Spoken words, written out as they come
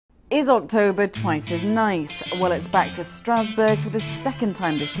Is October twice as nice? Well, it's back to Strasbourg for the second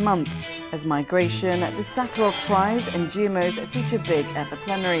time this month, as migration, the Sakharov Prize and GMOs feature big at the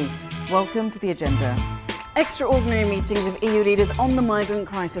plenary. Welcome to the agenda. Extraordinary meetings of EU leaders on the migrant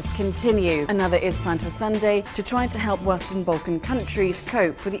crisis continue. Another is planned for Sunday to try to help Western Balkan countries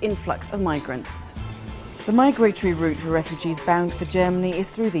cope with the influx of migrants. The migratory route for refugees bound for Germany is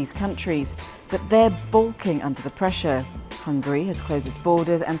through these countries, but they're balking under the pressure. Hungary has closed its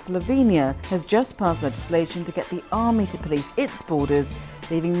borders and Slovenia has just passed legislation to get the army to police its borders,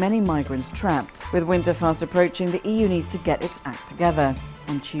 leaving many migrants trapped. With winter fast approaching, the EU needs to get its act together.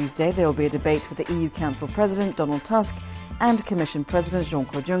 On Tuesday, there will be a debate with the EU Council President Donald Tusk and Commission President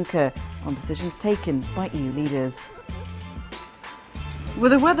Jean-Claude Juncker on decisions taken by EU leaders.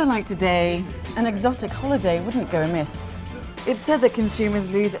 With the weather like today, an exotic holiday wouldn't go amiss. It's said that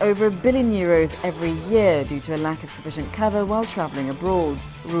consumers lose over €1 billion every year due to a lack of sufficient cover while travelling abroad.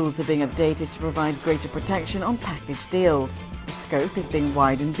 Rules are being updated to provide greater protection on package deals. The scope is being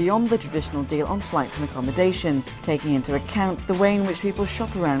widened beyond the traditional deal on flights and accommodation, taking into account the way in which people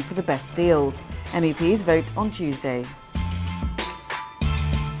shop around for the best deals. MEPs vote on Tuesday.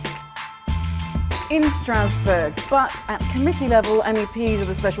 In Strasbourg, but at committee level, MEPs of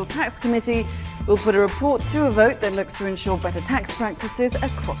the Special Tax Committee will put a report to a vote that looks to ensure better tax practices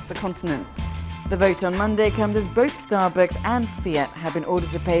across the continent. The vote on Monday comes as both Starbucks and Fiat have been ordered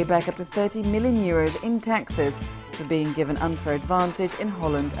to pay back up to €30 million in taxes for being given unfair advantage in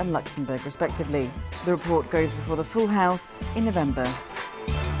Holland and Luxembourg, respectively. The report goes before the full House in November.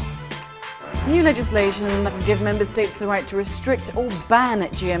 New legislation that will give member states the right to restrict or ban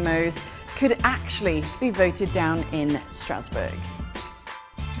GMOs could actually be voted down in Strasbourg.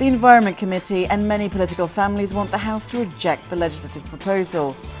 The Environment Committee and many political families want the House to reject the legislative's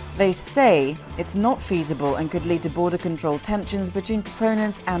proposal. They say it's not feasible and could lead to border control tensions between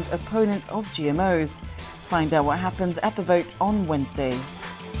proponents and opponents of GMOs. Find out what happens at the vote on Wednesday.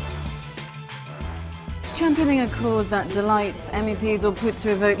 Championing a cause that delights, MEPs will put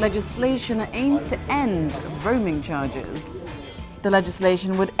to a vote legislation that aims to end roaming charges. The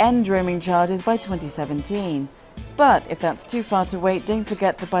legislation would end roaming charges by 2017. But if that's too far to wait, don't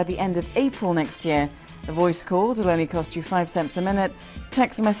forget that by the end of April next year, voice calls will only cost you 5 cents a minute,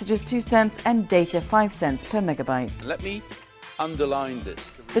 text messages 2 cents and data 5 cents per megabyte. Let me underline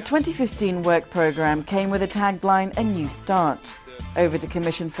this. The 2015 work programme came with a tagline, "A New Start." Over to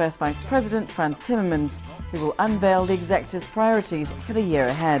Commission First Vice President Frans Timmermans, who will unveil the executive's priorities for the year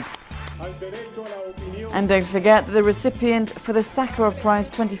ahead. And don't forget that the recipient for the Sakharov Prize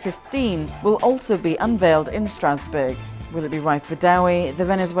 2015 will also be unveiled in Strasbourg. Will it be Raif Badawi, the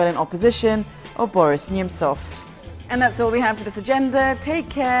Venezuelan opposition, or Boris Nemtsov? And that's all we have for this agenda. Take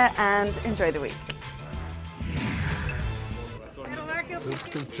care and enjoy the week.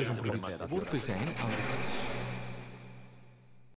 Voorgesteld zijn aan